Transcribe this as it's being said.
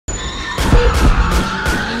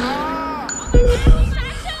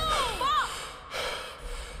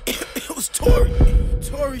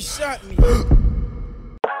shot me. Life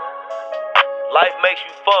makes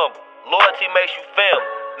you fumble, loyalty makes you family.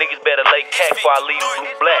 Niggas better lay cat before I leave blue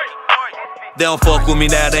black. They don't fuck with me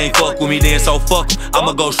now, they ain't fuck with me then, so fuck 'em,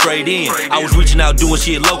 I'ma go straight in. I was reaching out doing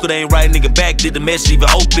shit local, they ain't writing nigga back, did the message even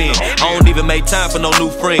open? I don't even make time for no new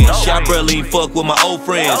friends. Shit, I barely even fuck with my old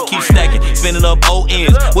friends. Keep stacking, spinning up old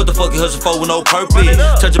ends. What the fuck you hustle for with no purpose?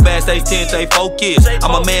 Touch a bad stage 10, stay focused.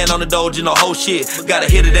 I'm a man on the doge, you know, whole shit. Got a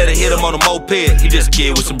hitter that'll hit him on a moped. He just a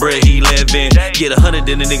kid with some bread, he living. Get 100,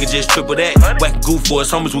 then the nigga just triple that. Whack goof for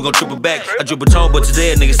his homies, we gon' triple back. I drip a tone, but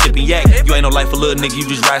today a nigga sipping yak. You ain't no life for little nigga, you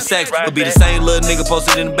just ride sacks. But be the same little nigga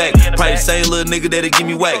posted in the back. Probably the same little nigga that'll give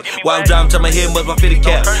me whack. While I'm driving to my head, must my fitted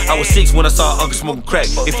cap. I was 6 when I saw Uncle smoking crack.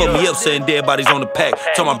 They fucked me up saying dead bodies on the pack.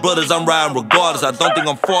 Tell my brothers I'm riding regardless. I don't think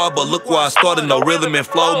I'm far, but look where I started. No rhythm and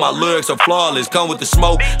flow, my lyrics are flawless. Come with the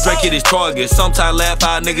smoke, Drake hit his target. Sometimes laugh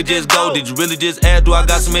how a nigga just go. Did you really just ask, do I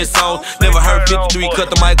got some hit songs? Never heard 53, cut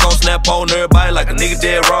the mic on, snap on everybody like a nigga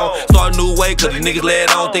dead wrong. Start a new way, cause the niggas led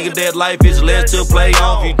on. Thinking that life is less to play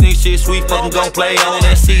on. If you think shit sweet, fucking gon' play on.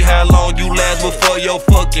 Let's see how long you last before your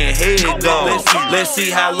fucking head gone. Let's see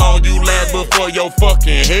how long you last before your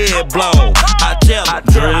fucking head blown. I tell a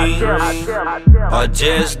dream are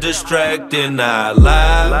just distracting, I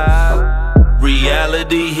lie.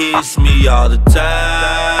 Reality hits me all the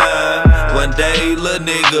time. One day, little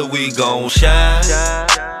nigga, we gon' shine.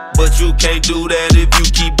 But you can't do that if you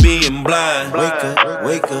keep being blind. Wake up,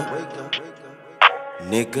 wake up,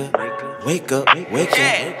 nigga. Wake up, wake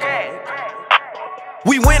up.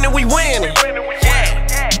 We winning, we winning.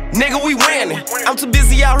 Nigga, we winning. I'm too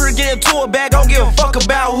busy out here getting to a bag. Don't give a fuck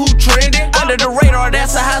about who trending. Under the radar,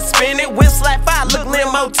 that's how I spin it. Whip slap 5, look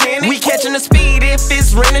limo tinted. We catching the speed if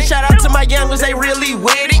it's renting. Shout out to my youngers, they really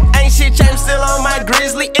with it. Ain't shit changed, still on my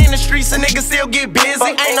grizzly. In the streets, a nigga still get busy.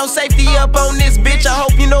 Ain't no safety up on this bitch. I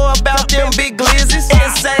hope you know about them big glizzes.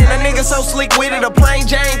 Insane, a nigga so slick with it. A plain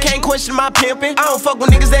Jane, can't question my pimping. I don't fuck with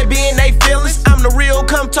niggas that be in they feelings. I'm the real,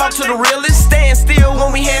 come talk to the realest. Stand still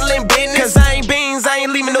when we handling business. Cause I ain't beans, I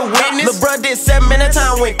ain't leaving no witness. Lil' bruh did 7 minutes,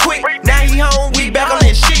 time went quick. Now he home, we back on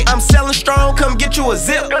that shit. I'm selling strong, come get you a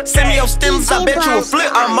zip. Send me your stems, I bet you a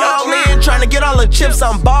flip. I'm all in, trying to get all the chips.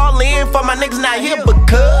 I'm ballin' for my niggas not here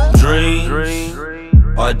because dreams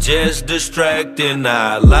are just distracting,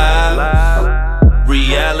 I lie.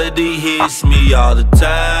 Reality hits me all the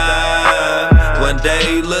time. One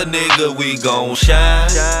day, little nigga, we gon' shine.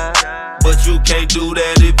 But you can't do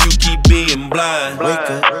that if you keep being blind. Wake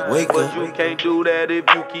up, wake up. But you can't do that if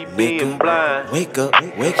you keep being blind. Wake up,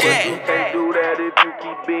 wake up. You can't do that if you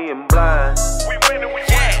keep being blind.